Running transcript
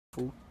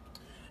Fool.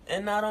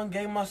 And I done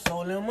gave my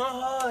soul and my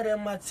heart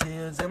and my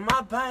tears and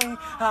my pain.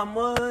 How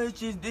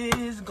much is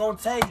this gon'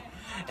 take?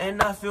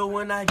 And I feel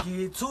when I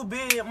get too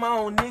big, my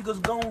own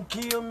niggas gon'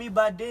 kill me.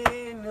 By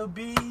then it'll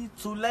be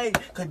too late.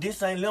 Cause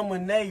this ain't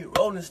lemonade,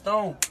 Rolling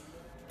Stone.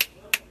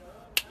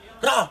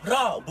 Rah,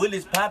 rah,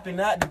 bullets popping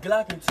out the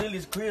Glock until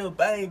his crib,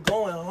 I ain't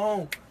going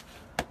home.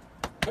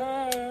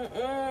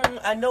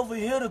 I never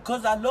hit her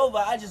cause I love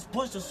her, I just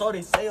pushed her so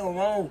they say I'm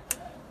wrong.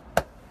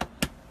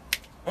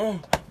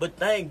 But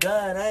thank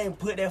God I ain't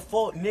put that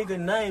fuck nigga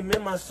name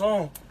in my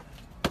song.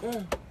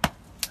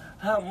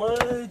 How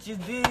much is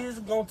this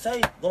gon'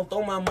 take? Gon'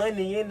 throw my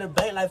money in the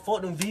bank like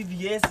fuck them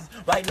VVS's.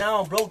 Right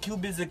now I'm broke,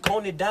 Cubans and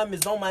Coney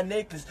diamonds on my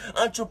necklace.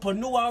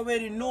 Entrepreneur,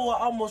 already knew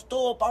I almost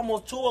threw up,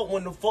 almost tore up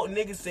when the fuck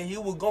nigga said he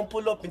was gon'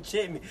 pull up and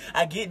check me.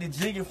 I get the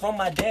jigging from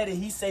my daddy,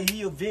 he say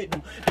he a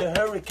victim. The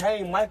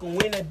hurricane, Michael,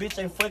 when that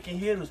bitch ain't fucking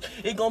hit us.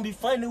 It gon' be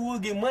funny, we'll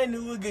get money,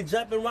 we'll get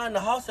jumping around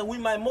the house and we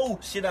might move.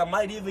 Shit, I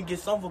might even get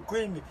some for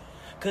Christmas.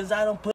 Cause I don't put